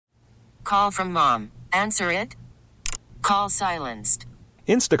Call from mom. Answer it. Call silenced.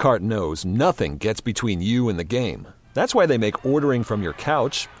 Instacart knows nothing gets between you and the game. That's why they make ordering from your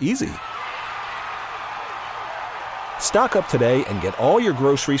couch easy. Stock up today and get all your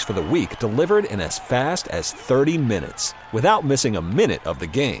groceries for the week delivered in as fast as 30 minutes without missing a minute of the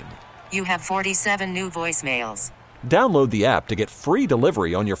game. You have 47 new voicemails. Download the app to get free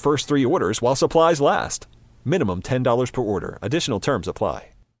delivery on your first 3 orders while supplies last. Minimum $10 per order. Additional terms apply.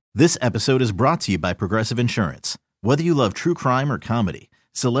 This episode is brought to you by Progressive Insurance. Whether you love true crime or comedy,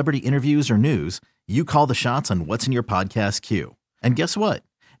 celebrity interviews or news, you call the shots on what's in your podcast queue. And guess what?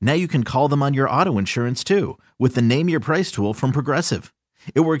 Now you can call them on your auto insurance too with the Name Your Price tool from Progressive.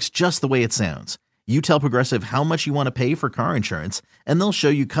 It works just the way it sounds. You tell Progressive how much you want to pay for car insurance, and they'll show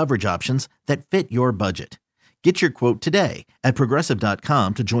you coverage options that fit your budget. Get your quote today at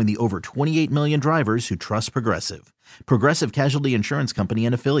Progressive.com to join the over 28 million drivers who trust Progressive. Progressive Casualty Insurance Company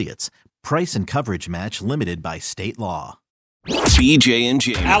and Affiliates. Price and coverage match limited by state law. BJ and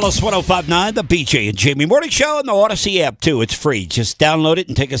Jamie. Alice 105.9, the BJ and Jamie Morning Show, and the Odyssey app, too. It's free. Just download it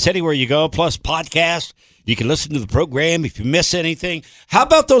and take us anywhere you go. Plus, podcast. You can listen to the program if you miss anything. How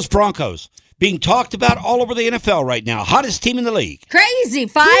about those Broncos being talked about all over the NFL right now? Hottest team in the league. Crazy.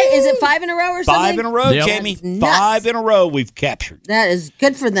 Is it 5 in a row or something? 5 in a row, Yep. Jamie. Nuts. 5 in a row we've captured. That is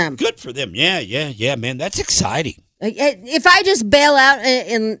good for them. Good for them. Yeah, man. That's exciting. If I just bail out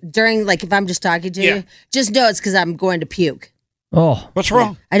during, like, if I'm just talking to you, just know it's because I'm going to puke. Oh, what's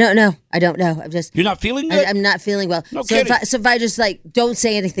wrong? I don't know. I'm just. You're not feeling good? I'm not feeling well. No so kidding. if I just don't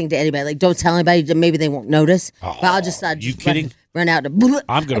say anything to anybody, don't tell anybody, maybe they won't notice. But I'll just. You kidding? Run out of.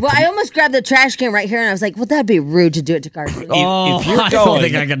 I'm gonna. Well, I almost grabbed the trash can right here, and I was like, "Well, that'd be rude to do it to Carson." If you're I don't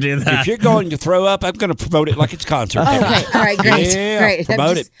think I can do that. If you're going to throw up, I'm going to promote it like it's concert. Okay, all right, great, Yeah, great.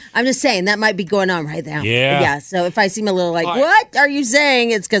 promote it. I'm just saying that might be going on right now. Yeah. So if I seem a little like, All right. what are you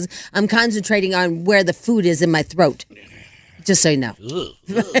saying? It's because I'm concentrating on where the food is in my throat. Just so you know.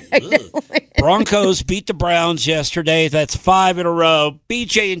 Broncos beat the Browns yesterday. That's 5 in a row.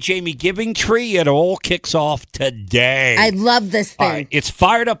 BJ and Jamie Giving Tree. It all kicks off today. I love this thing. All right, it's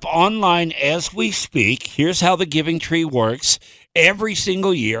fired up online as we speak. Here's how the Giving Tree works. Every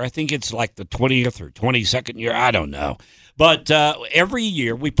single year, I think it's like the 20th or 22nd year, I don't know. But every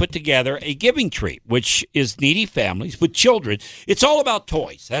year we put together a giving tree, which is needy families with children. It's all about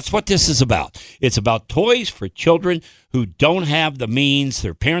toys. That's what this is about. It's about toys for children who don't have the means,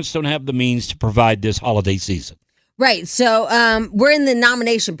 their parents don't have the means to provide this holiday season. Right. So we're in the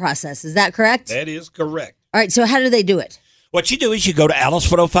nomination process. Is that correct? That is correct. All right. So how do they do it? What you do is you go to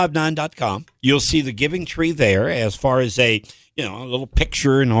alice1059.com. You'll see the giving tree there as far as a little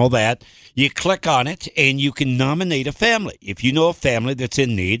picture and all that. You click on it, and you can nominate a family. If you know a family that's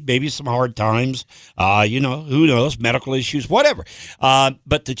in need, maybe some hard times, who knows, medical issues, whatever.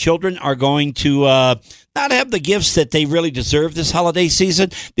 But the children are going to not have the gifts that they really deserve this holiday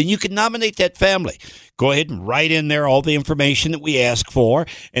season, then you can nominate that family. Go ahead and write in there all the information that we ask for,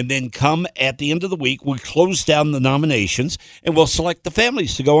 and then come at the end of the week, we'll close down the nominations, and we'll select the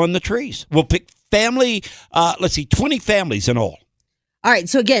families to go on the trees. We'll pick 20 families in all. All right.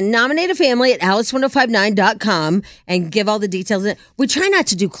 So again, nominate a family at alice1059.com and give all the details. We try not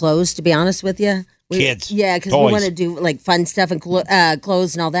to do clothes, to be honest with you. Kids. Yeah, because we want to do like fun stuff and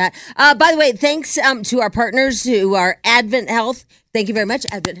clothes and all that. By the way, thanks to our partners who are Advent Health. Thank you very much,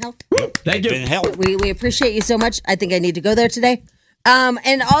 Advent Health. Thank you. Health. We appreciate you so much. I think I need to go there today.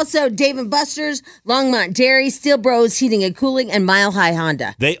 And also Dave & Buster's, Longmont Dairy, Steel Bros Heating and Cooling, and Mile High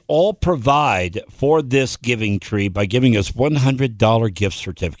Honda. They all provide for this giving tree by giving us $100 gift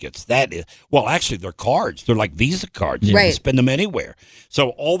certificates. That is, well, actually, they're cards. They're like Visa cards. You can spend them anywhere. So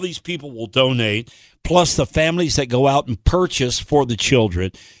all these people will donate, plus the families that go out and purchase for the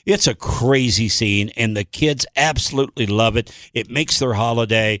children. It's a crazy scene, and the kids absolutely love it. It makes their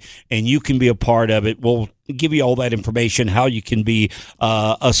holiday, and you can be a part of it. We'll give you all that information, how you can be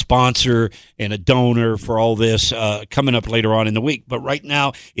a sponsor and a donor for all this coming up later on in the week. But right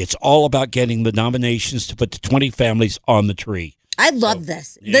now, it's all about getting the nominations to put the 20 families on the tree. I love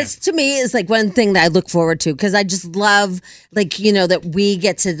this. Yeah. This to me is like one thing that I look forward to because I just love that we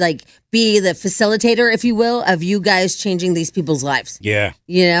get to be the facilitator, if you will, of you guys changing these people's lives. Yeah.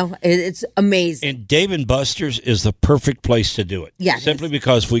 It's amazing. And Dave & Buster's is the perfect place to do it. Yeah. Simply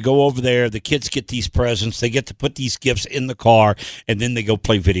because we go over there, the kids get these presents, they get to put these gifts in the car, and then they go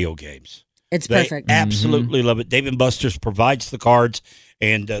play video games. It's They perfect. absolutely love it. Dave & Buster's provides the cards,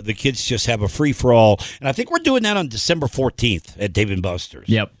 and the kids just have a free-for-all. And I think we're doing that on December 14th at Dave & Buster's.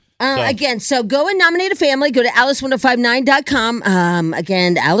 Yep. Again, so go and nominate a family. Go to alice1059.com.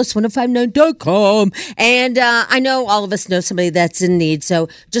 Again, alice1059.com. And I know all of us know somebody that's in need. So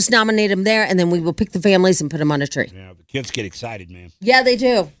just nominate them there, and then we will pick the families and put them on a tree. Yeah, the kids get excited, man. Yeah, they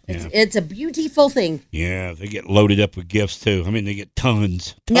do. Yeah. It's a beautiful thing. Yeah, they get loaded up with gifts, too. I mean, they get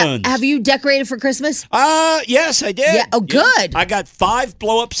tons. Now, have you decorated for Christmas? Yes, I did. Yeah. Oh, good. I got 5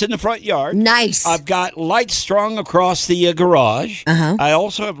 blow-ups in the front yard. Nice. I've got lights strung across the garage. Uh-huh. I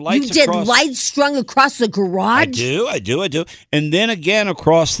also have lights You did across... lights strung across the garage? I do. And then again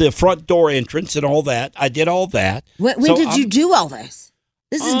across the front door entrance and all that. I did all that. When did you do all this?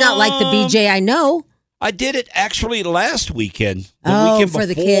 This is not like the BJ I know. I did it actually last weekend. The weekend for before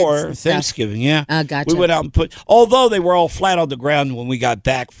the kids Thanksgiving. Yeah. Gotcha. We went out and although they were all flat on the ground when we got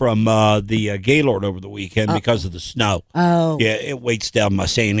back from the Gaylord over the weekend because of the snow. Oh. Yeah, it weights down my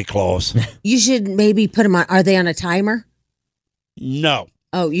Santa Claus. You should maybe put them on. Are they on a timer? No.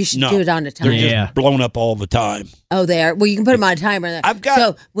 Oh, you should do it on a timer. They're just blown up all the time. Oh, they are. Well, you can put them on a timer.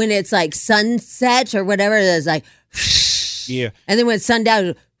 So when it's like sunset or whatever, it's like, yeah. And then when it's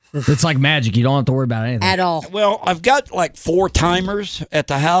sundown, it's like magic. You don't have to worry about anything at all. Well, I've got like 4 timers at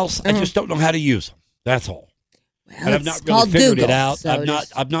the house. I just don't know how to use them. That's all. Well, and I've not really figured it out. So I've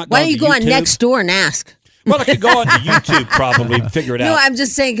not. Why don't you go on on next door and ask? Well, I could go on to YouTube probably and figure it out. No, I'm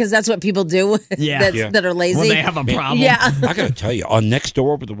just saying because that's what people do that are lazy. When they have a problem. Yeah. I got to tell you, on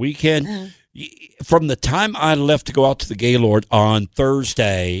Nextdoor over the weekend, from the time I left to go out to the Gaylord on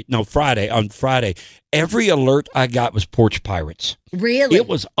Friday, every alert I got was porch pirates. Really? It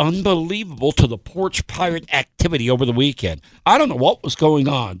was unbelievable to the porch pirate activity over the weekend. I don't know what was going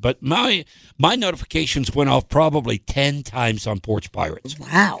on, but my notifications went off probably 10 times on porch pirates.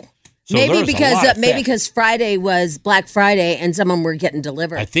 Wow. So maybe because Friday was Black Friday and some of them were getting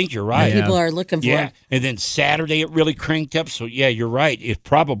delivered. I think you're right. People are looking for them. And then Saturday it really cranked up. So yeah, you're right. It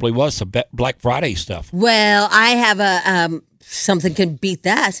probably was some Black Friday stuff. Well, I have something can beat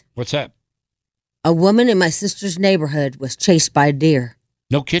that. What's that? A woman in my sister's neighborhood was chased by a deer.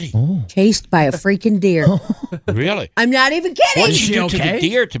 No kidding. Oh. Chased by a freaking deer. Really? I'm not even kidding. What did she do to the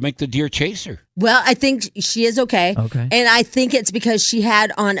deer to make the deer chase her? Well, I think she is okay. Okay. And I think it's because she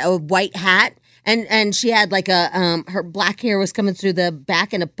had on a white hat and she had like her black hair was coming through the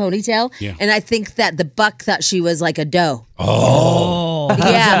back in a ponytail. Yeah. And I think that the buck thought she was like a doe. Oh.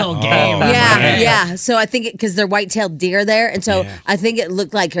 Yeah. Little game. Yeah. So I think because they're white-tailed deer there, and so I think it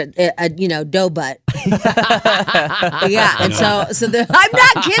looked like a doe butt. Yeah, and so I'm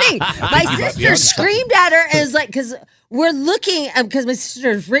not kidding. My sister screamed at her and was like, because we're looking, because my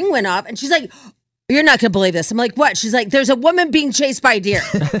sister's ring went off, and she's like, "You're not gonna believe this." I'm like, "What?" She's like, "There's a woman being chased by a deer,"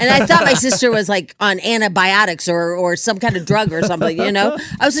 and I thought my sister was like on antibiotics or some kind of drug or something. I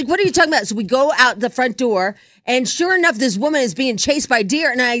was like, "What are you talking about?" So we go out the front door. And sure enough, this woman is being chased by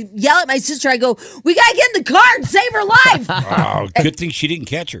deer. And I yell at my sister. I go, "We got to get in the car and save her life." Oh, good thing she didn't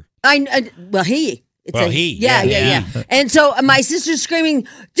catch her. He. Yeah. And so my sister's screaming,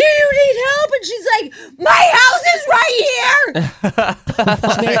 "Do you need help?" And she's like, "My house is right here."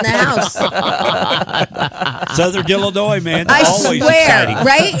 She made it in the house. Southern Illinois, man. I Always swear, exciting.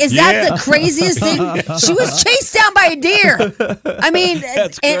 right? Is that the craziest thing? She was chased down by a deer. I mean,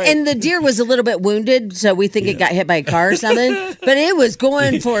 and the deer was a little bit wounded, so we think it got hit by a car or something. But it was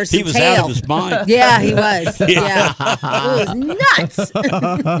going for some He was tail. out of his mind. Yeah, he was. Yeah. It was nuts.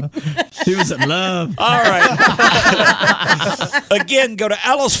 He was in love. All right. Again, go to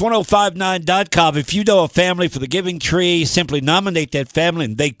alice1059.com. If you know a family for the Giving Tree, simply nominate that family,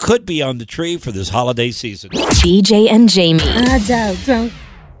 and they could be on the tree for this holiday season. BJ and Jamie.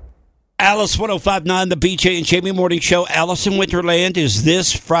 Alice 1059, the BJ and Jamie Morning Show. Alice in Winterland is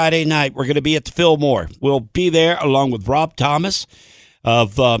this Friday night. We're going to be at the Fillmore. We'll be there along with Rob Thomas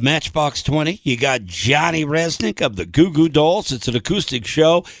of Matchbox 20. You got Johnny Resnick of the Goo Goo Dolls. It's an acoustic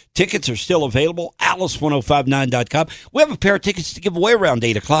show. Tickets are still available. Alice1059.com. We have a pair of tickets to give away around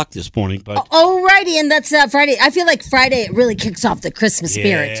 8 o'clock this morning. But Alrighty, and that's Friday. I feel like Friday it really kicks off the Christmas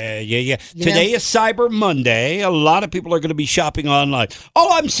spirit. Yeah. Today is Cyber Monday. A lot of people are going to be shopping online.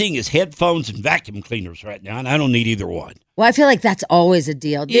 All I'm seeing is headphones and vacuum cleaners right now, and I don't need either one. Well, I feel like that's always a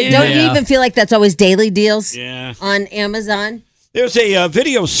deal. Yeah. Don't you even feel like that's always daily deals on Amazon? There's a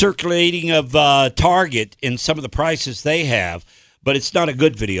video circulating of Target and some of the prices they have, but it's not a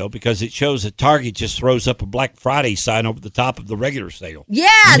good video because it shows that Target just throws up a Black Friday sign over the top of the regular sale.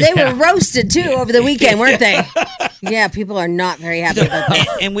 Yeah, they were roasted too over the weekend, weren't they? Yeah, people are not very happy about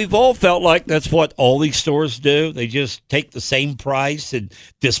that. And we've all felt like that's what all these stores do. They just take the same price and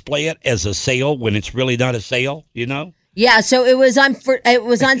display it as a sale when it's really not a sale, Yeah, so it was on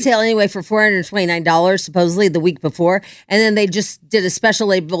sale anyway for $429 supposedly the week before, and then they just did a special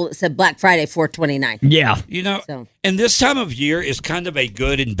label that said Black Friday $429. Yeah. You know, So. and this time of year is kind of a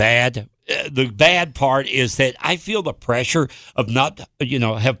good and bad. The bad part is that I feel the pressure of not,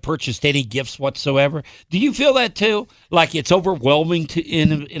 have purchased any gifts whatsoever. Do you feel that too? Like it's overwhelming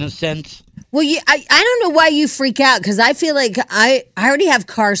in a sense? Well, I don't know why you freak out because I feel like I already have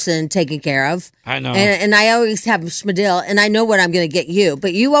Carson taken care of. I know. And I always have Schmidl, and I know what I'm going to get you,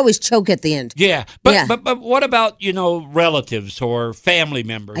 but you always choke at the end. Yeah, but what about relatives or family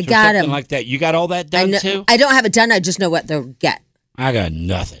members I or got something 'em. like that? You got all that done too? I don't have it done. I just know what they'll get. I got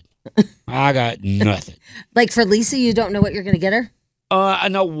nothing. I got nothing. Like for Lisa, you don't know what you're going to get her? I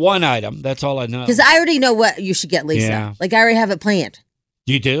know one item. That's all I know. Because I already know what you should get Lisa. Yeah. Like I already have it planned.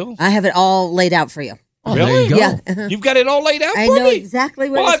 You do? I have it all laid out for you. Oh, Really? there you go. Yeah. You've got it all laid out I for know me? exactly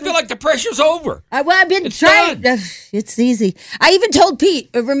what Well, I it's feel like the pressure's over. I've been It's trying. done. It's easy. I even told Pete.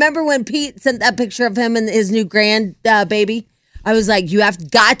 Remember when Pete sent that picture of him and his new grand baby? I was like, you have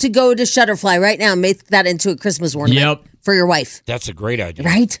got to go to Shutterfly right now and make that into a Christmas ornament Yep. for your wife. That's a great idea.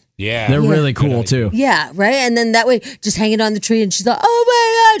 Right? Yeah. They're really Good cool, idea. too. Yeah, right? And then that way, just hang it on the tree and she's like, oh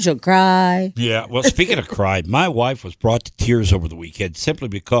my God, she'll cry. Yeah. Well, speaking of crying, my wife was brought to tears over the weekend simply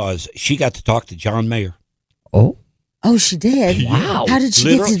because she got to talk to John Mayer. Oh. Oh, she did? Wow. How did she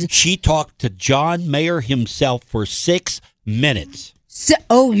Literally, get to... she talked to John Mayer himself for 6 minutes. the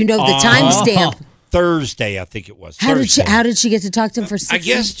timestamp. Thursday, I think it was. How Thursday. did she get to talk to him for 6 I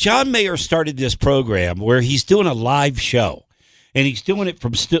guess John Mayer started this program where he's doing a live show. And he's doing it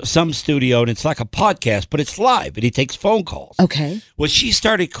from some studio, and it's like a podcast, but it's live, and he takes phone calls. Okay. Well, she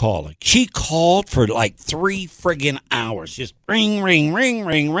started calling. She called for like 3 friggin' hours. Just ring, ring, ring,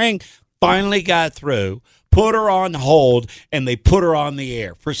 ring, ring. Finally got through, put her on hold, and they put her on the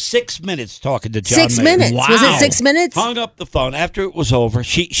air for 6 minutes talking to John 6 Mayer. minutes. Wow. Was it 6 minutes? Hung up the phone after it was over.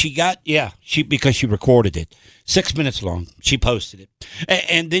 She because she recorded it. 6 minutes long. She posted it.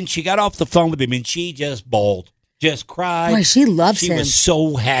 And then she got off the phone with him, and she just bawled. Just cried. Boy, she loves him. She was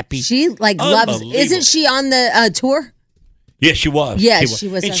so happy. She loves. Isn't she on the tour? Yeah, she was. Yes, she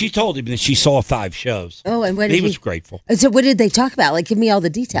was And on- she told him that she saw 5 shows. Oh, and what did he was grateful. So what did they talk about? Like, give me all the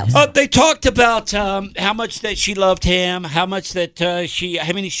details. They talked about how much that she loved him, how much that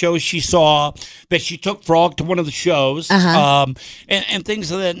how many shows she saw, that she took Frog to one of the shows, and things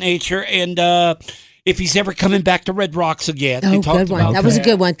of that nature, and if he's ever coming back to Red Rocks again. They Oh, talked good one. about That was a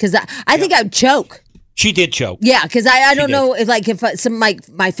good one because I think I'd choke. She did choke. Yeah, because I don't did. know if some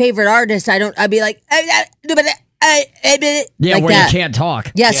my favorite artist, I'd be like, Yeah, like where that. you can't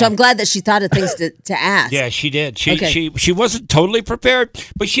talk. Yeah, so I'm glad that she thought of things to ask. Yeah, she did. Okay. She wasn't totally prepared,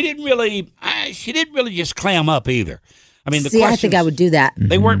 but she didn't really just clam up either. I mean, the See, I questions, think I would do that.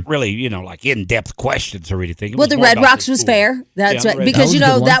 They weren't really, like in-depth questions or anything. It Well, was the more Red about Rocks the was school. fair. That's Yeah, right. Red Because, That was a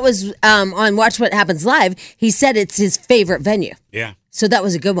good one. that was on Watch What Happens Live. He said it's his favorite venue. Yeah. So that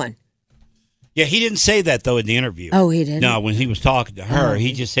was a good one. Yeah, he didn't say that, though, in the interview. Oh, he didn't? No, when he was talking to her,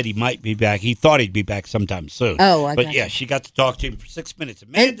 he just said he might be back. He thought he'd be back sometime soon. Oh, I But, got yeah, she got to talk to him for 6 minutes.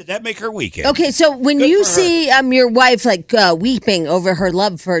 And, man, did that make her weekend. Okay, so when Good you for her. see your wife weeping over her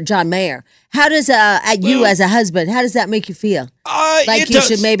love for John Mayer, how does you Well, as a husband, how does that make you feel? Like it you does.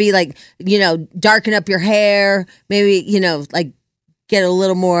 should maybe darken up your hair, maybe get a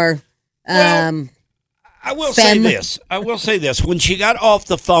little more. Well, I will Femme. say this. When she got off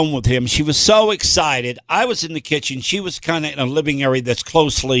the phone with him, she was so excited. I was in the kitchen. She was kind of in a living area that's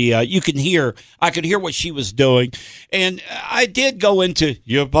closely, I could hear what she was doing. And I did go into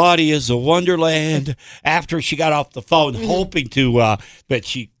 "Your Body is a Wonderland" after she got off the phone, hoping to, that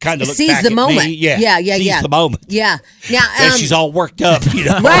she kind of looked Seize back the at moment. me. Yeah, Yeah. Seize the moment. Yeah. Now, And she's all worked up,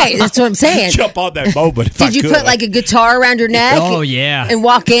 right. That's what I'm saying. Jump on that moment if I Did you could. put like a guitar around your neck? Oh, yeah. And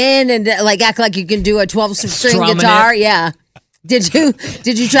walk in and act like you can do a 12-string Strumming guitar? it. Yeah. Did you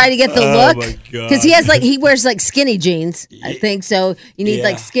try to get the Oh, look? my God. Because he wears like skinny jeans, I think. So you need Yeah.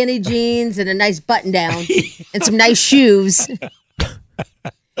 like skinny jeans and a nice button down and some nice shoes.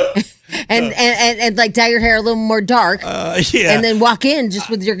 and like dye your hair a little more dark yeah. and then walk in just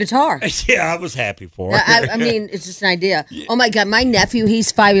with your guitar. Yeah, I was happy for her. I mean, it's just an idea. Oh my God, my nephew,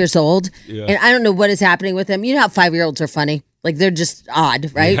 he's 5 years old, and I don't know what is happening with him. You know how 5-year-olds are funny? Like they're just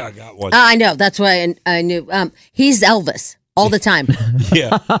odd, right? Yeah, I got one. I know. That's why I knew. He's Elvis all the time.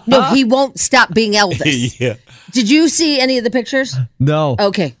 Yeah. No, he won't stop being Elvis. Yeah. Did you see any of the pictures? No.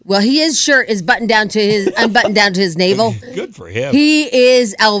 Okay. Well, his shirt is unbuttoned down to his navel. Good for him. He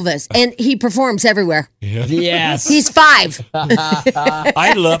is Elvis, and he performs everywhere. Yes. He's 5.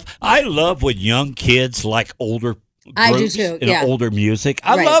 I love when young kids like older groups I do too, and yeah. older music.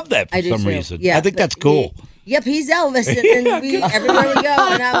 I Right. love that for I do some too. reason. Yeah, I think but that's cool. Yep, he's Elvis. And everywhere we go.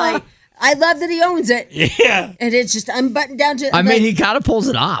 And I'm like, I love that he owns it. Yeah. And it's just unbuttoned down to. I mean, he kind of pulls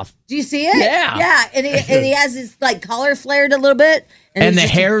it off. Do you see it? Yeah. Yeah. And he has his like collar flared a little bit. And the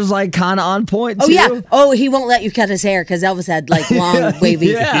hair's like kind of on point, too. Oh, yeah. Oh, he won't let you cut his hair because Elvis had like long,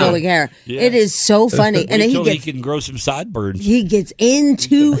 wavy, flowing hair. Yeah. It is so funny. And he can grow some sideburns. He gets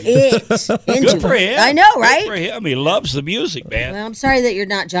into it. Good for him. I know, right? Good for him. He loves the music, man. Well, I'm sorry that you're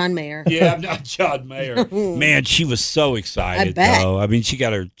not John Mayer. Yeah, I'm not John Mayer. Man, she was so excited, I bet. though. I mean, she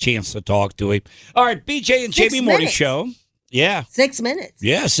got her chance to talk to him. All right, BJ and Jamie Morning Show. Yeah. 6 minutes.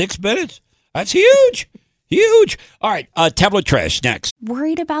 Yeah, 6 minutes. That's huge. Huge. All right, tabloid trash next.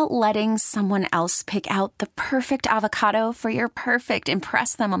 Worried about letting someone else pick out the perfect avocado for your perfect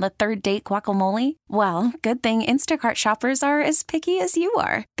impress them on the third date guacamole? Well, good thing Instacart shoppers are as picky as you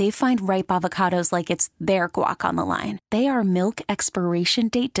are. They find ripe avocados like it's their guac on the line. They are milk expiration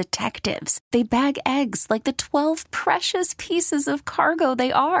date detectives. They bag eggs like the 12 precious pieces of cargo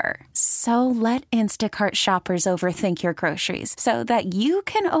they are. So let Instacart shoppers overthink your groceries so that you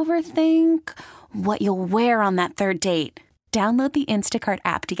can overthink what you'll wear on that third date. Download the Instacart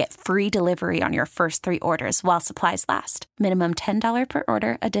app to get free delivery on your first 3 orders while supplies last. Minimum $10 per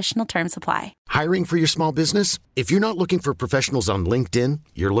order. Additional terms apply. Hiring for your small business? If you're not looking for professionals on LinkedIn,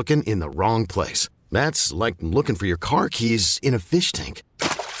 you're looking in the wrong place. That's like looking for your car keys in a fish tank.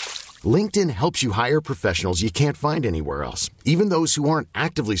 LinkedIn helps you hire professionals you can't find anywhere else, even those who aren't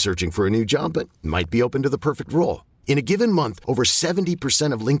actively searching for a new job but might be open to the perfect role. In a given month, over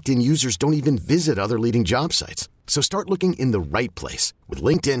 70% of LinkedIn users don't even visit other leading job sites. So start looking in the right place. With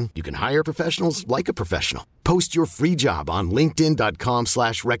LinkedIn, you can hire professionals like a professional. Post your free job on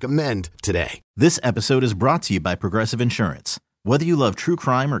linkedin.com/recommend today. This episode is brought to you by Progressive Insurance. Whether you love true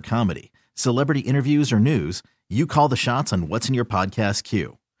crime or comedy, celebrity interviews or news, you call the shots on what's in your podcast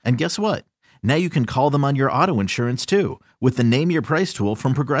queue. And guess what? Now you can call them on your auto insurance too with the Name Your Price tool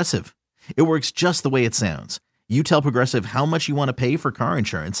from Progressive. It works just the way it sounds. You tell Progressive how much you want to pay for car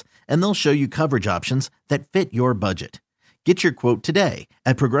insurance, and they'll show you coverage options that fit your budget. Get your quote today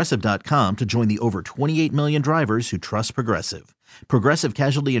at Progressive.com to join the over 28 million drivers who trust Progressive. Progressive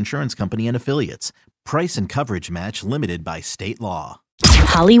Casualty Insurance Company and Affiliates. Price and coverage match limited by state law.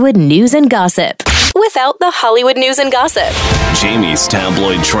 Hollywood news and gossip without the Hollywood news and gossip. Jamie's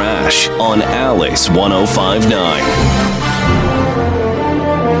tabloid trash on Alice 105.9.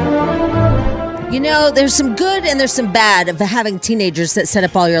 You know, there's some good and there's some bad of having teenagers that set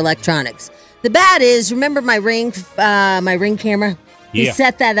up all your electronics. The bad is, remember my ring camera? He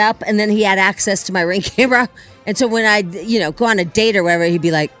set that up, and then he had access to my Ring camera. And so when I, go on a date or whatever, he'd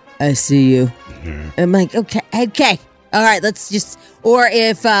be like, "I see you." Mm-hmm. I'm like, okay. All right, let's just. Or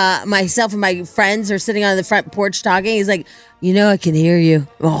if myself and my friends are sitting on the front porch talking, he's like, I can hear you.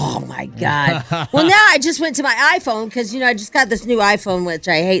 Oh, my God. Well, now I just went to my iPhone because, I just got this new iPhone, which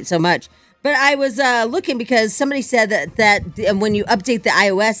I hate so much. But I was looking because somebody said that when you update the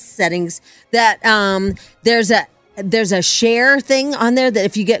iOS settings, that there's a share thing on there that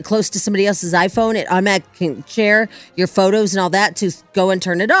if you get close to somebody else's iPhone, it automatically can share your photos and all that to go and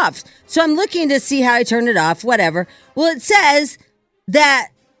turn it off. So I'm looking to see how I turn it off, whatever. Well, it says that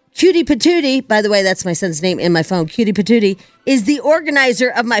Cutie Patootie, by the way, that's my son's name in my phone, Cutie Patootie, is the organizer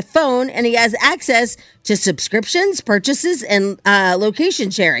of my phone, and he has access to subscriptions, purchases, and location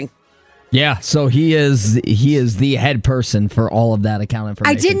sharing. Yeah, so he is the head person for all of that account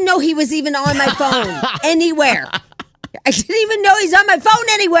information. I didn't know he was even on my phone anywhere. I didn't even know he's on my phone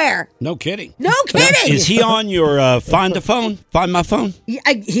anywhere. No kidding. No kidding. Is he on your Find My Phone?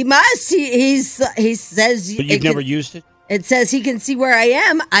 He must. He says. But you've never used it? It says he can see where I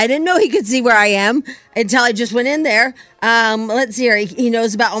am. I didn't know he could see where I am until I just went in there. Let's see here. He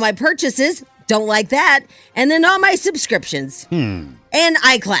knows about all my purchases. Don't like that. And then all my subscriptions. And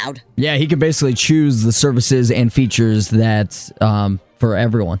iCloud. Yeah, he can basically choose the services and features that for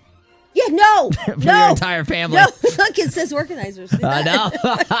everyone. Yeah, no. For your entire family. No, look, it says organizers. I know.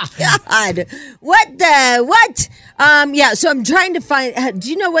 God. What? Yeah, so I'm trying to find, do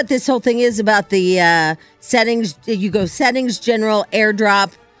you know what this whole thing is about the settings? You go settings, general,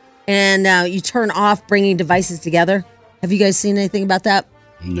 AirDrop, and you turn off bringing devices together. Have you guys seen anything about that?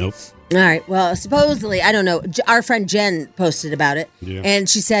 Nope. All right. Well, supposedly, I don't know. Our friend Jen posted about it, and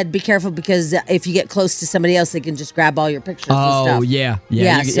she said, "Be careful because if you get close to somebody else, they can just grab all your pictures." and stuff. Yeah.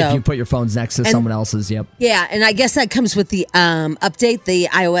 If you put your phones next to someone else's, yep. Yeah, and I guess that comes with the update, the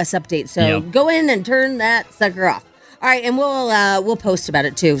iOS update. So go in and turn that sucker off. All right, and we'll post about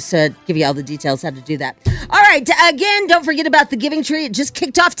it too, so give you all the details how to do that. All right, again, don't forget about the Giving Tree. It just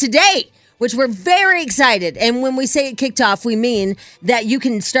kicked off today. which we're very excited. And when we say it kicked off, we mean that you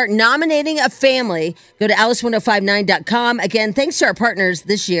can start nominating a family. Go to alice1059.com. Again, thanks to our partners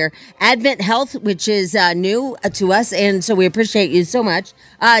this year, Advent Health, which is new to us, and so we appreciate you so much.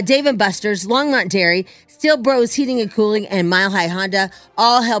 Dave & Buster's, Longmont Dairy, Steel Bros Heating and Cooling, and Mile High Honda,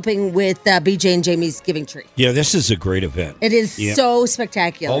 all helping with BJ and Jamie's Giving Tree. Yeah, this is a great event. It is so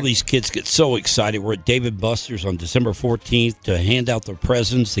spectacular. All these kids get so excited. We're at Dave & Buster's on December 14th to hand out their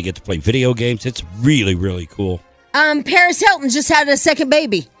presents. They get to play video games. It's really, really cool. Paris Hilton just had a second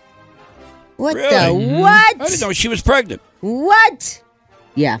baby. What Really? the what? I didn't know she was pregnant. What?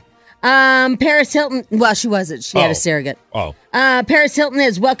 Yeah. Paris Hilton, well, she wasn't. She had a surrogate. Oh. Paris Hilton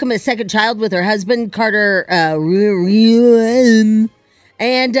has welcomed a second child with her husband, Carter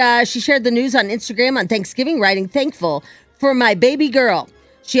and she shared the news on Instagram on Thanksgiving, writing, "Thankful for my baby girl."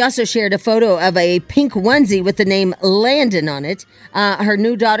 She also shared a photo of a pink onesie with the name Landon on it. Her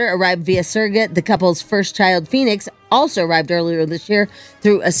new daughter arrived via surrogate. The couple's first child, Phoenix, also arrived earlier this year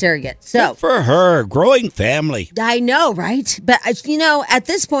through a surrogate. So Good for her, growing family. I know, right? But, at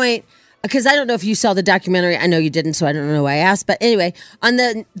this point, because I don't know if you saw the documentary. I know you didn't, so I don't know why I asked. But anyway, on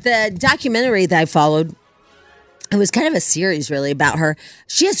the documentary that I followed, it was kind of a series, really, about her.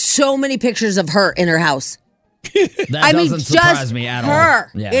 She has so many pictures of her in her house. That doesn't surprise me at all.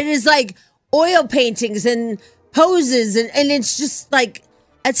 Yeah. It is like oil paintings and poses, and it's just like,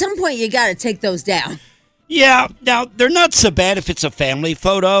 at some point, you got to take those down. Yeah, now, they're not so bad if it's a family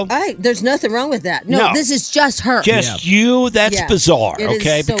photo. There's nothing wrong with that. No, this is just her. Just you? That's bizarre, It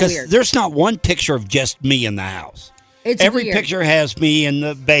okay? is so because weird. there's not one picture of just me in the house. It's Every weird. picture has me and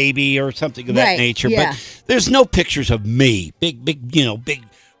the baby or something of that Right, nature, yeah. but there's no pictures of me. Big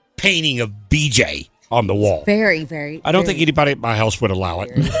painting of BJ on the wall. Very, very. I don't think anybody at my house would allow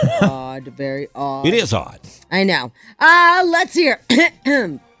it. Very odd. Very odd. It is odd. I know. Let's hear.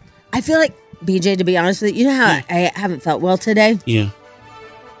 I feel like, BJ, to be honest with you, know how I haven't felt well today? Yeah.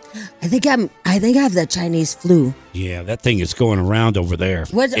 I think I have the Chinese flu. Yeah, that thing is going around over there.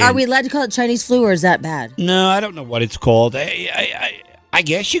 Are we allowed to call it Chinese flu, or is that bad? No, I don't know what it's called. I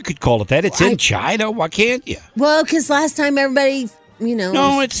guess you could call it that. It's in China. Why can't you? Well, because last time everybody,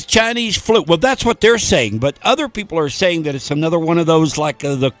 No, it's Chinese flu. Well, that's what they're saying. But other people are saying that it's another one of those like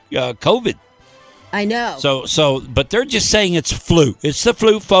the COVID. I know. But they're just saying it's flu. It's the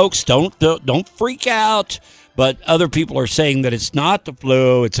flu, folks. Don't freak out. But other people are saying that it's not the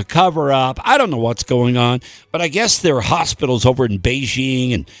flu. It's a cover-up. I don't know what's going on. But I guess there are hospitals over in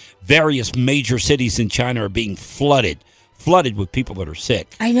Beijing and various major cities in China are being flooded with people that are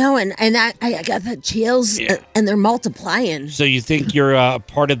sick. I know, and I got the chills, and they're multiplying. So you think you're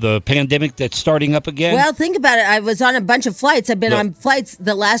part of the pandemic that's starting up again? Well, think about it. I was on a bunch of flights. I've been on flights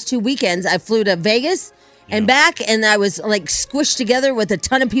the last 2 weekends. I flew to Vegas and back, and I was like squished together with a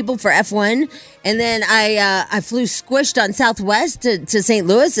ton of people for F1. And then I flew squished on Southwest to St.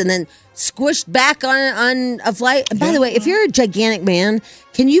 Louis, and then squished back on a flight. And by the way, if you're a gigantic man,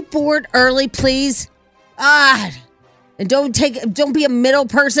 can you board early, please? God. And don't be a middle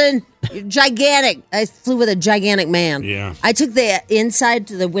person. You're gigantic. I flew with a gigantic man. Yeah. I took the inside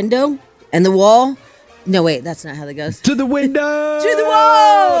to the window and the wall. No, wait, that's not how that goes. To the window. To the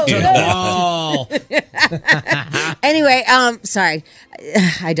wall. To the wall. Anyway, sorry.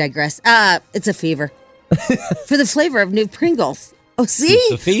 I digress. It's a fever. For the flavor of new Pringles. Oh, see?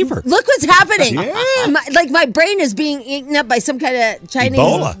 It's a fever. Look what's happening. Yeah. My brain is being eaten up by some kind of Chinese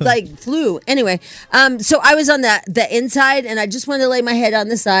Ebola. flu. Anyway, so I was on the inside, and I just wanted to lay my head on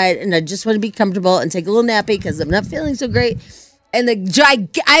the side, and I just want to be comfortable and take a little nappy because I'm not feeling so great. And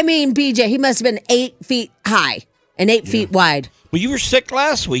BJ, he must have been 8 feet high and 8 feet wide. Well, you were sick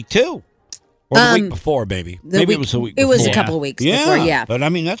last week too, or the week before, maybe. Maybe it was a week before. It was a couple of weeks before, yeah. But I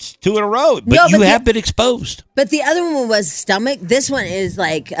mean, that's 2 in a row. But you have been exposed. But the other one was stomach. This one is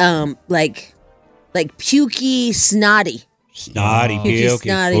like pukey, snotty. Snotty, Pukey,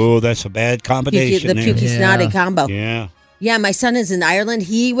 snotty. Oh, that's a bad combination. The pukey, snotty combo. Yeah. Yeah, my son is in Ireland.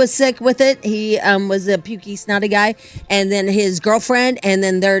 He was sick with it. He was a pukey, snotty guy. And then his girlfriend, and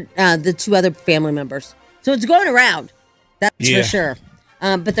then the 2 other family members. So it's going around. That's for sure.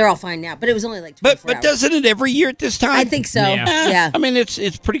 But they're all fine now. But it was only like 24 But hours. doesn't it every year at this time? I think so. Yeah. I mean, it's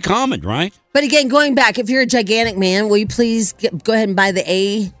pretty common, right? But again, going back, if you're a gigantic man, will you please go ahead and buy the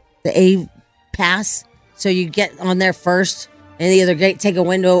A pass so you get on there first and either take a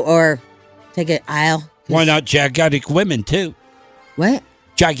window or take an aisle? Why not gigantic women too? What?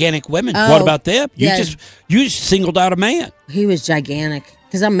 Gigantic women. Oh, What about them? You yeah. you just singled out a man. He was gigantic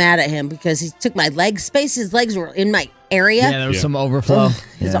because I'm mad at him because he took my leg space. His legs were in my area. Yeah, there was some overflow.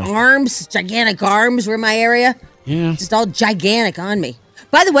 His arms, gigantic arms were in my area. Yeah. Just all gigantic on me.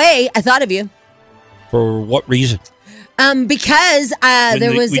 By the way, I thought of you. For what reason? Because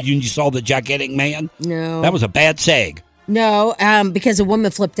there was... When you saw the gigantic man? No. That was a bad sag. No, because a woman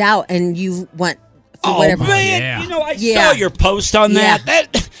flipped out and you went... whatever. Man, I saw your post on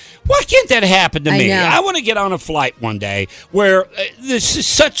that. Why can't that happen to me? I want to get on a flight one day where this is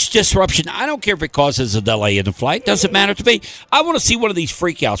such disruption. I don't care if it causes a delay in the flight. Doesn't matter to me. I want to see one of these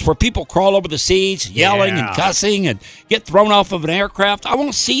freakouts where people crawl over the seats, yelling and cussing and get thrown off of an aircraft. I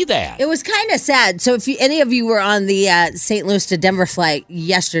want to see that. It was kind of sad. So if any of you were on the St. Louis to Denver flight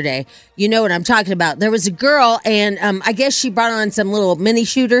yesterday, you know what I'm talking about. There was a girl, and I guess she brought on some little mini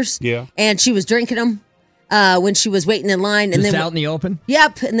shooters. Yeah. And she was drinking them. When she was waiting in line, and just then out in the open.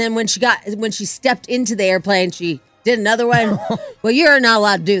 Yep, and then when she stepped into the airplane, she did another one. Well, you're not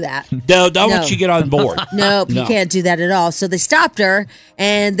allowed to do that. No, once you get on board. Nope, you can't do that at all. So they stopped her,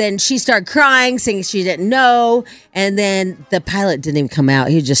 and then she started crying, saying she didn't know. And then the pilot didn't even come out.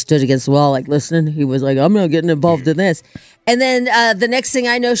 He just stood against the wall, like listening. He was like, "I'm not getting involved in this." And then the next thing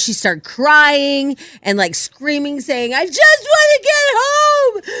I know, she started crying and like screaming, saying, "I just want to get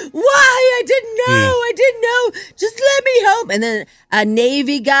home. Why? I didn't know. I didn't know. Just let me home." And then a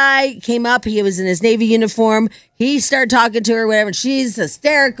Navy guy came up. He was in his Navy uniform. He started talking to her, whatever. And she's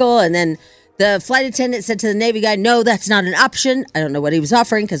hysterical. And then the flight attendant said to the Navy guy, "No, that's not an option." I don't know what he was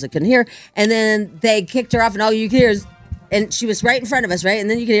offering because I couldn't hear. And then they kicked her off, and all you could hear is, and she was right in front of us, right? And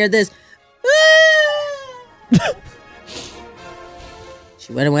then you could hear this.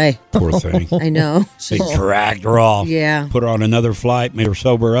 She went away. Poor thing. I know. They dragged her off. Yeah. Put her on another flight, made her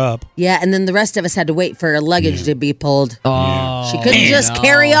sober up. Yeah, and then the rest of us had to wait for her luggage to be pulled. Oh, she couldn't just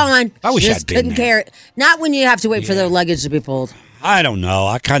carry on. I wish she I'd just been couldn't there. carry. Not when you have to wait for their luggage to be pulled. I don't know.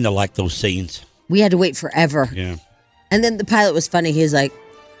 I kind of like those scenes. We had to wait forever. Yeah. And then the pilot was funny. He was like,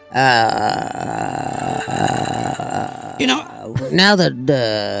 now that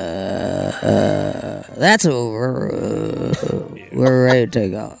that's over, we're ready to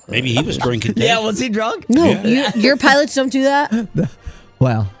take off. Maybe he was drinking. Yeah, was he drunk? No, your pilots don't do that.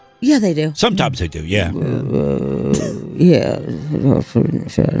 Well, yeah, they do. Sometimes they do. Yeah.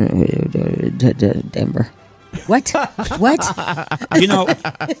 Denver. What? What?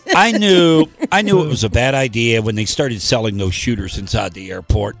 I knew it was a bad idea when they started selling those shooters inside the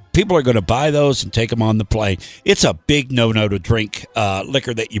airport. People are going to buy those and take them on the plane. It's a big no-no to drink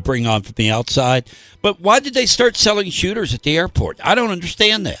liquor that you bring on from the outside. But why did they start selling shooters at the airport? I don't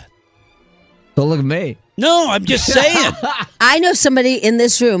understand that. Don't look at me. No, I'm just saying. I know somebody in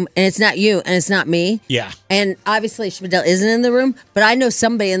this room, and it's not you, and it's not me. Yeah. And obviously, Schmidl isn't in the room, but I know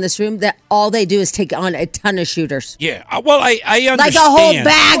somebody in this room that all they do is take on a ton of shooters. Yeah. Well, I understand. Like a whole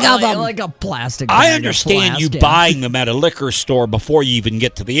bag of them. Like a plastic bag. I understand you buying them at a liquor store before you even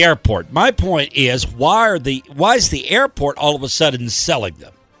get to the airport. My point is, why is the airport all of a sudden selling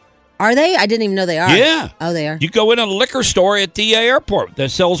them? Are they? I didn't even know they are. Yeah. Oh, they are. You go in a liquor store at the airport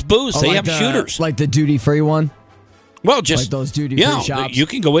that sells booze. They have shooters. Like the duty-free one? Well, just... Like those duty-free shops? You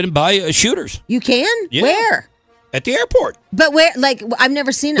can go in and buy shooters. You can? Yeah. Where? At the airport. But where? Like, I've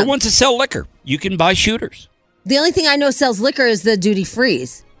never seen them. The ones that sell liquor. You can buy shooters. The only thing I know sells liquor is the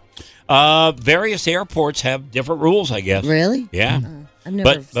duty-frees. Various airports have different rules, I guess. Really? Yeah. I've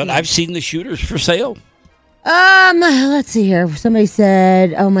never But I've seen the shooters for sale. Let's see here. Somebody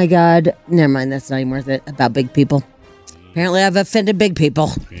said, "Oh my God, never mind. That's not even worth it." About big people. Apparently, I've offended big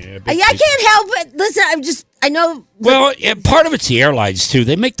people. Yeah, I can't help it. Listen, I know. Well, part of it's the airlines too.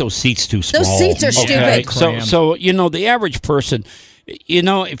 They make those seats too small. Those seats are stupid. So the average person,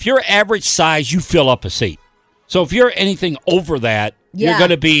 if you're average size, you fill up a seat. So if you're anything over that, you're going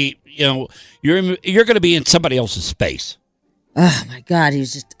to be, you're going to be in somebody else's space. Oh my God,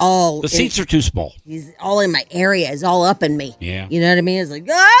 he's just the seats are too small. He's all in my area. He's all up in me. Yeah. You know what I mean? It's like,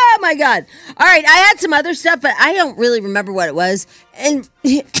 oh my God. All right, I had some other stuff, but I don't really remember what it was. And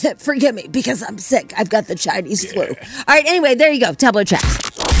forgive me because I'm sick. I've got the Chinese flu. All right, anyway, there you go. Tabloid Tracks.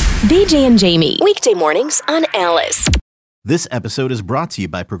 BJ and Jamie, weekday mornings on Alice. This episode is brought to you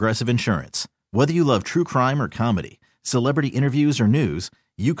by Progressive Insurance. Whether you love true crime or comedy, celebrity interviews or news,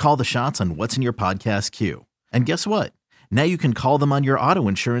 you call the shots on what's in your podcast queue. And guess what? Now you can call them on your auto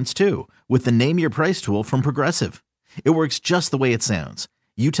insurance too with the Name Your Price tool from Progressive. It works just the way it sounds.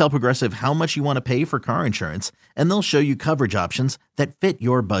 You tell Progressive how much you want to pay for car insurance, and they'll show you coverage options that fit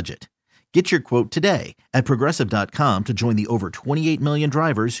your budget. Get your quote today at Progressive.com to join the over 28 million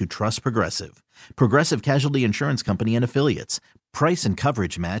drivers who trust Progressive. Progressive Casualty Insurance Company and Affiliates. Price and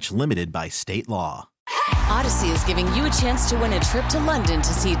coverage match limited by state law. Odyssey is giving you a chance to win a trip to London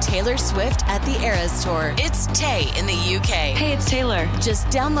to see Taylor Swift at the Eras Tour. It's Tay in the UK. Hey, it's Taylor. Just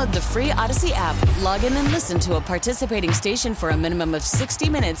download the free Odyssey app, log in and listen to a participating station for a minimum of 60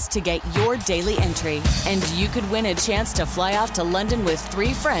 minutes to get your daily entry. And you could win a chance to fly off to London with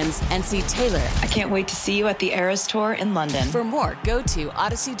 3 friends and see Taylor. I can't wait to see you at the Eras Tour in London. For more, go to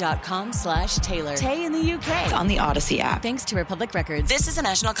odyssey.com/Taylor. Tay in the UK. On the Odyssey app. Thanks to Republic Records. This is a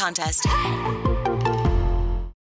national contest.